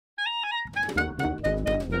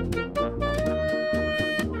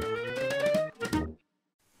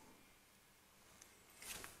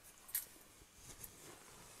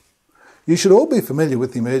You should all be familiar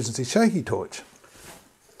with the emergency shaky torch.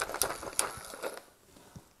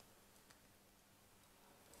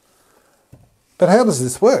 But how does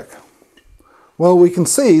this work? Well, we can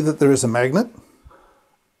see that there is a magnet,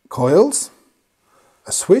 coils,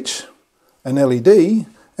 a switch, an LED,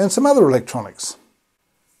 and some other electronics.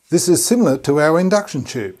 This is similar to our induction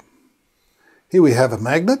tube. Here we have a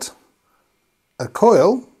magnet, a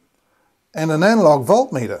coil, and an analog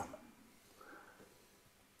voltmeter.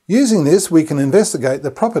 Using this, we can investigate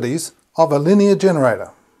the properties of a linear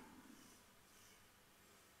generator.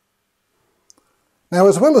 Now,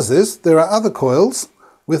 as well as this, there are other coils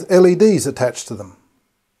with LEDs attached to them.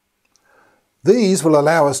 These will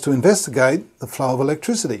allow us to investigate the flow of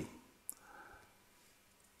electricity.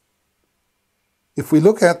 If we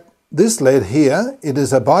look at this LED here, it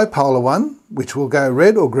is a bipolar one, which will go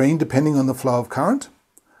red or green depending on the flow of current.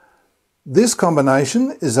 This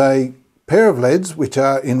combination is a pair of LEDs which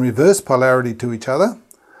are in reverse polarity to each other,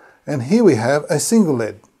 and here we have a single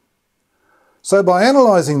LED. So by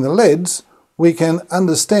analysing the LEDs, we can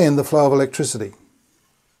understand the flow of electricity.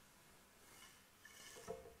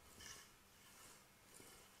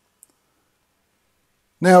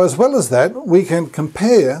 Now, as well as that, we can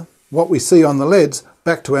compare what we see on the LEDs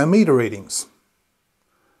back to our meter readings.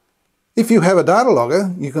 If you have a data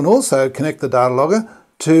logger, you can also connect the data logger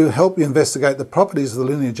to help you investigate the properties of the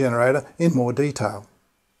linear generator in more detail.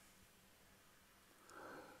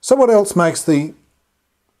 So what else makes the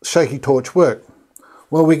shaky torch work?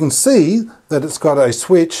 Well, we can see that it's got a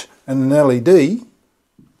switch and an LED.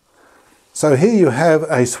 So here you have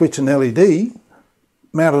a switch and LED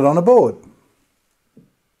mounted on a board.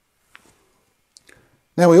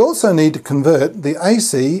 Now we also need to convert the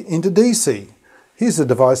AC into DC. Here's a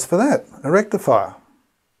device for that, a rectifier.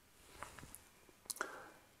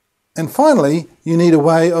 And finally, you need a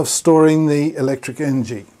way of storing the electric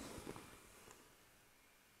energy.